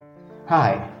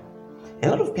Hi, a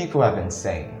lot of people have been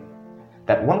saying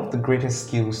that one of the greatest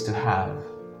skills to have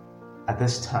at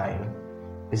this time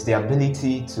is the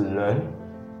ability to learn,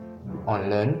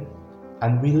 unlearn,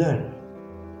 and relearn.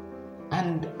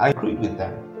 And I agree with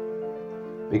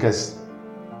them because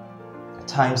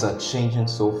times are changing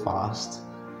so fast.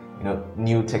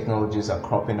 New technologies are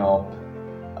cropping up,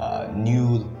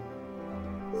 new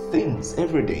things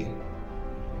every day,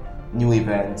 new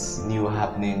events, new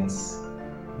happenings,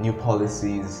 new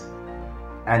policies,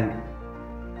 and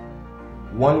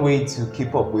one way to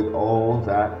keep up with all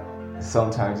that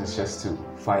sometimes is just to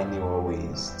find newer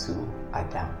ways to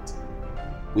adapt,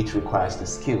 which requires the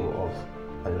skill of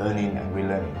learning and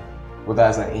relearning, whether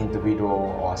as an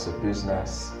individual or as a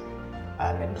business,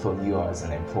 an employee or as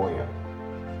an employer,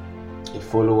 a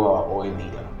follower or a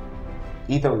leader.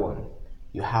 Either one,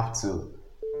 you have to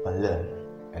unlearn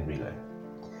and relearn.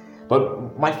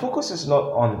 But my focus is not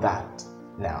on that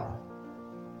now.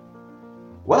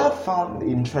 What I've found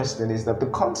interesting is that the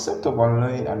concept of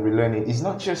unlearning and relearning is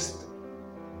not just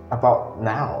about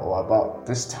now or about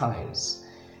these times.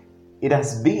 It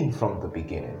has been from the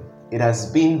beginning. It has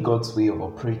been God's way of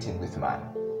operating with man.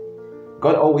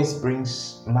 God always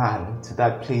brings man to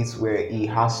that place where he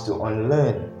has to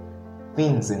unlearn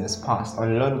things in his past,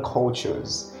 unlearn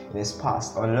cultures in his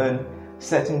past, unlearn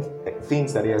certain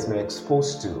things that he has been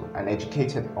exposed to and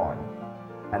educated on,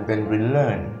 and then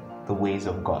relearn the ways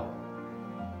of God.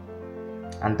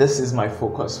 And this is my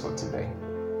focus for today.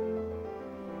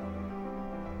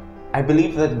 I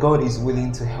believe that God is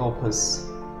willing to help us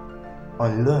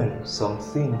unlearn some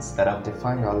things that have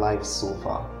defined our lives so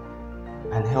far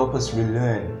and help us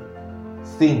relearn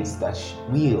things that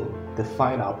will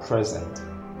define our present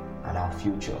and our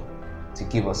future to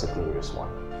give us a glorious one.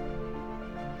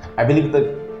 I believe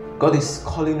that God is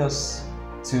calling us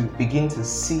to begin to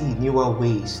see newer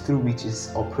ways through which He's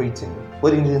operating,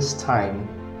 both in this time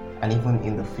and even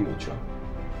in the future.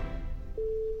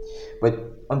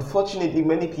 But unfortunately,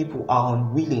 many people are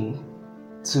unwilling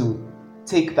to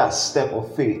take that step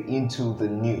of faith into the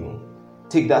new,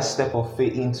 take that step of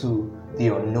faith into the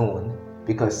unknown,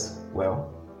 because,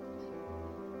 well,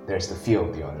 there's the fear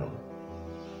of the unknown.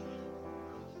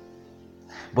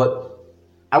 But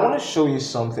I want to show you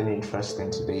something interesting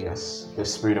today as the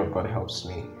Spirit of God helps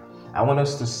me. I want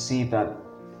us to see that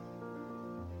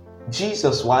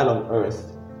Jesus, while on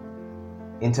earth,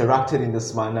 interacted in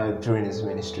this manner during his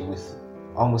ministry with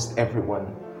almost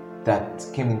everyone that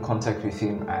came in contact with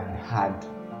him and had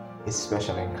a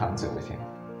special encounter with him.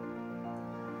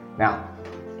 Now,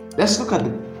 let's look at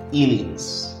the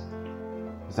healings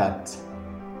that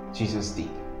Jesus did.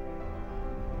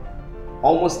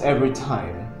 Almost every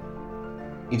time,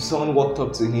 if someone walked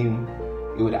up to him,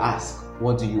 he would ask,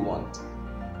 "What do you want?"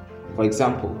 For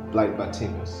example, blind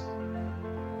Bartimaeus.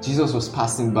 Jesus was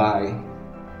passing by.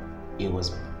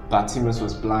 Bartimaeus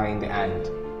was blind and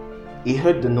he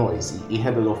heard the noise. He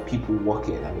heard a lot of people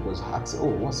walking and he was asking,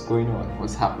 "Oh, what's going on?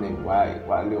 What's happening? Why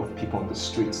are a lot of people on the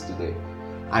streets today?"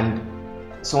 And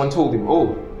someone told him,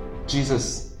 "Oh,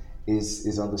 Jesus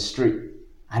is on the street."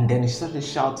 And then he started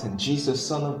shouting, "Jesus,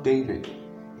 Son of David."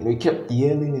 He kept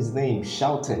yelling his name,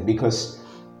 shouting, because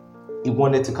he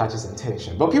wanted to catch his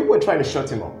attention. But people were trying to shut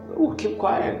him up. "Oh, keep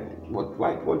quiet.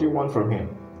 What do you want from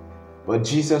him?" But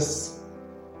Jesus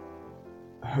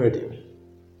heard him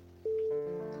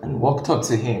and walked up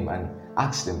to him and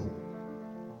asked him,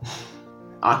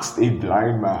 asked a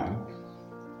blind man,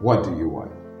 "What do you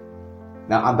want?"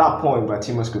 Now, at that point,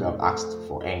 Bartimaeus could have asked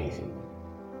for anything,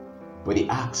 but he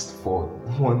asked for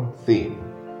one thing: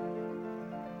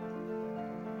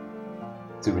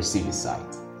 to receive his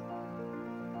sight.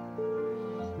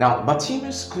 Now,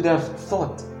 Bartimaeus could have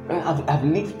thought, I've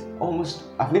lived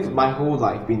my whole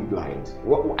life being blind.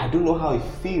 I don't know how it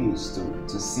feels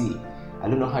to see. I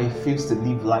don't know how it feels to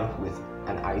live life with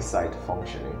an eyesight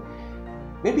functioning.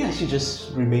 Maybe I should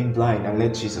just remain blind and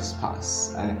let Jesus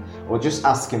pass, or just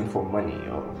ask him for money,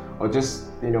 or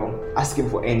just, ask him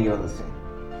for any other thing.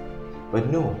 But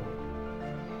no,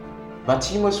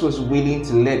 Bartimaeus was willing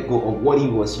to let go of what he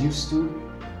was used to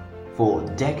for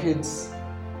decades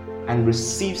and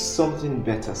receive something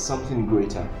better, something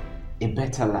greater, a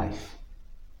better life,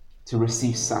 to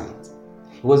receive sight.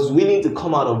 He was willing to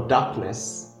come out of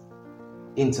darkness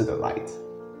into the light.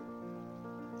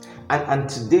 And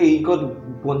today,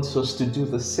 God wants us to do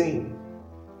the same.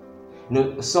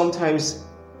 Sometimes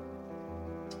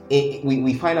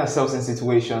we find ourselves in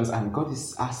situations and God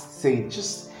is saying,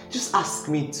 just ask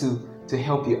me to to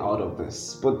help you out of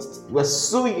this. But we're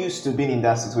so used to being in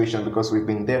that situation because we've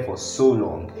been there for so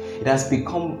long. It has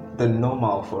become the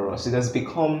normal for us. It has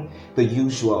become the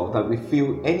usual that we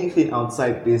feel anything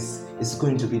outside this is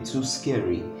going to be too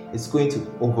scary. It's going to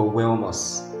overwhelm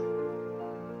us.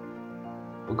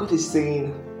 But God is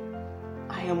saying,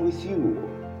 I am with you.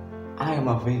 I am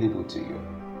available to you.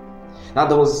 Now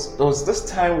there was this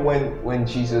time when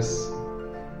Jesus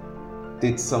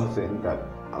did something that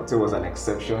I would say was an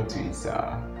exception to his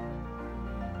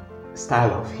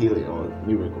style of healing or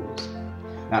miracles.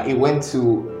 Now he went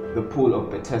to the pool of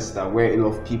Bethesda, where a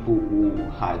lot of people who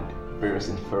had various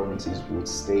infirmities would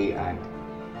stay, and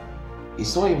he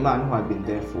saw a man who had been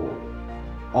there for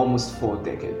almost 4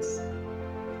 decades.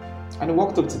 And he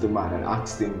walked up to the man and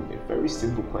asked him a very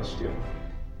simple question: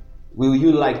 will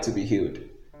you like to be healed?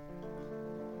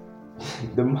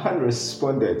 The man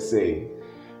responded saying,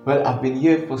 well, I've been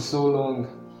here for so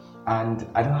long and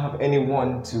I don't have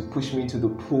anyone to push me to the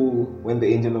pool when the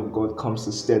angel of God comes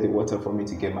to stir the water for me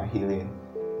to get my healing.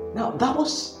 Now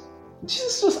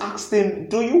Jesus just asked him,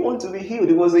 do you want to be healed?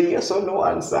 It was a yes or no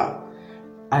answer.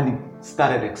 And he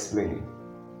started explaining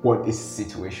what his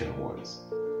situation was.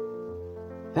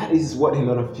 That is what a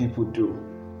lot of people do.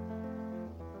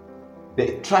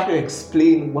 They try to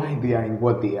explain why they are in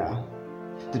what they are.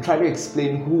 They try to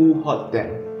explain who hurt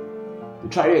them. They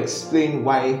try to explain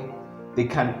why they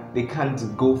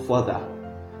can't go further.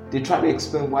 They try to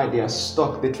explain why they are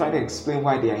stuck. They try to explain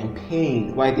why they are in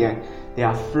pain, why they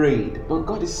are afraid. But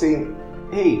God is saying,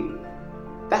 hey,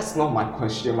 that's not my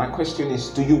question. My question is,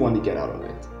 do you want to get out of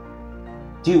it?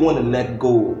 Do you want to let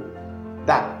go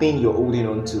that thing you're holding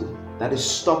on to that is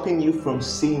stopping you from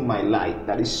seeing my light,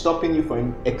 that is stopping you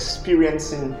from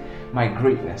experiencing my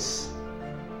greatness?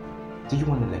 Do you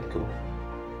want to let go?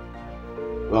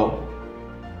 Well,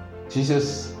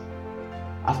 Jesus,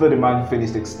 after the man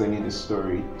finished explaining the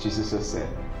story, Jesus just said,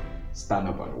 stand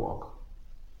up and walk.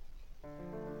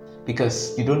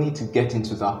 Because you don't need to get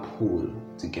into that pool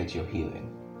to get your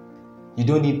healing. You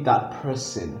don't need that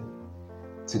person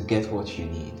to get what you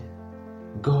need.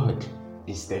 God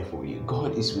is there for you.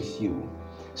 God is with you.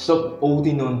 Stop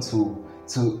holding on to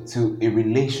a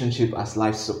relationship as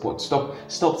life support.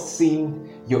 Stop seeing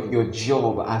your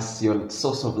job as your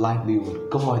source of livelihood.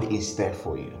 God is there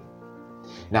for you.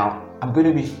 Now, I'm going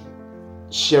to be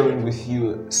sharing with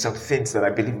you some things that I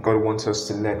believe God wants us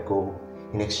to let go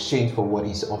in exchange for what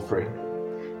He's offering.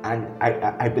 And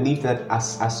I believe that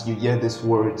as you hear these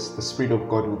words, the Spirit of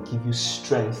God will give you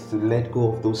strength to let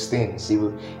go of those things. He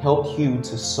will help you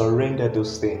to surrender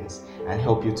those things and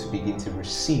help you to begin to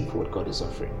receive what God is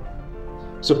offering.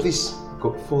 So please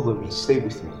go follow me, stay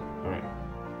with me. All right.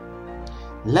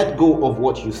 Let go of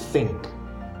what you think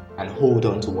and hold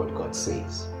on to what God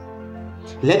says.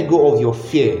 Let go of your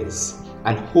fears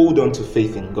and hold on to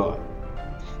faith in God.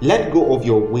 Let go of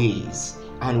your ways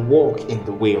and walk in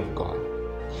the way of God.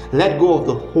 Let go of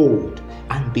the old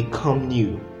and become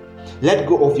new. Let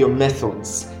go of your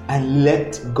methods and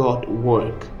let God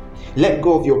work. Let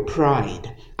go of your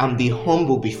pride and be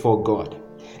humble before God.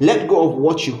 Let go of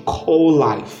what you call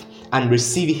life and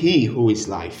receive He who is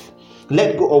life.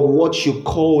 Let go of what you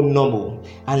call normal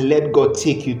and let God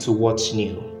take you to what's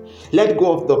new. Let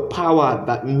go of the power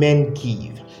that men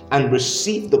give and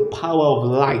receive the power of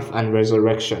life and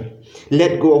resurrection.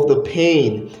 Let go of the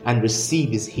pain and receive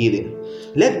His healing.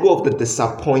 Let go of the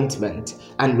disappointment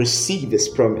and receive His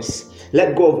promise.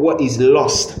 Let go of what is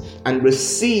lost and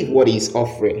receive what He is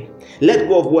offering. Let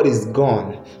go of what is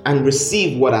gone and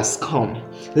receive what has come.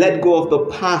 Let go of the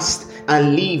past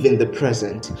and live in the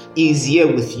present. He is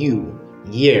here with you,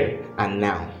 here and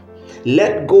now.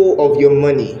 Let go of your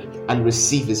money and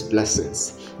receive His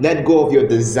blessings. Let go of your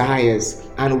desires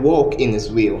and walk in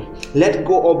His will. Let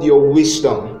go of your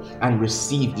wisdom and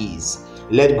receive ease.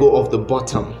 Let go of the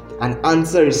bottom and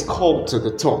answer His call to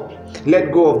the top.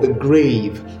 Let go of the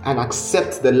grave and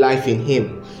accept the life in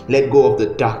Him. Let go of the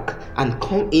dark and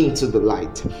come into the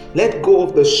light. Let go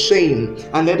of the shame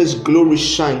and let His glory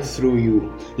shine through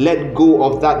you. Let go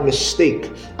of that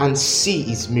mistake and see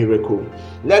His miracle.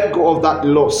 Let go of that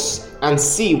loss and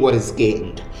see what is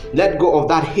gained. Let go of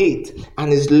that hate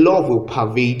and His love will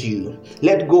pervade you.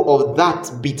 Let go of that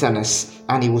bitterness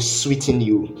and He will sweeten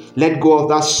you. Let go of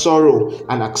that sorrow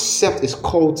and accept His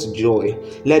call to joy.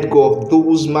 Let go of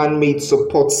those man-made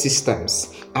support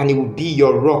systems and He will be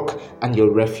your rock and your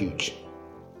refuge.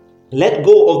 Let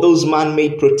go of those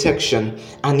man-made protection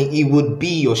and it will be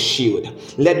your shield.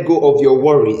 Let go of your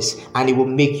worries and it will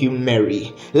make you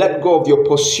merry. Let go of your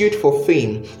pursuit for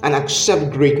fame and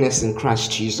accept greatness in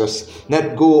Christ Jesus.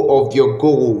 Let go of your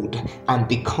gold and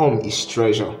become his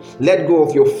treasure. Let go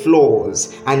of your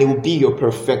flaws and it will be your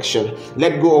perfection.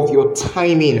 Let go of your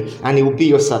timing and it will be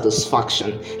your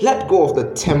satisfaction. Let go of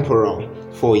the temporal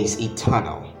for his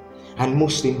eternal. And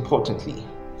most importantly,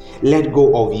 let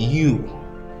go of you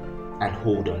and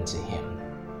hold on to him.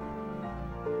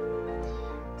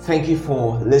 Thank you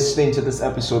for listening to this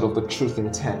episode of The Truth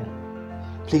in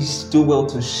 10. Please do well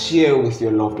to share with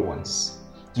your loved ones.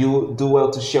 You do well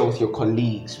to share with your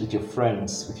colleagues, with your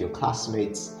friends, with your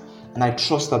classmates. And I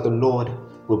trust that the Lord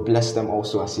will bless them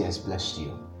also as he has blessed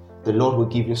you. The Lord will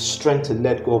give you strength to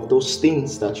let go of those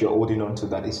things that you're holding on to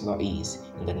that is not his.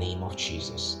 In the name of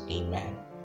Jesus. Amen.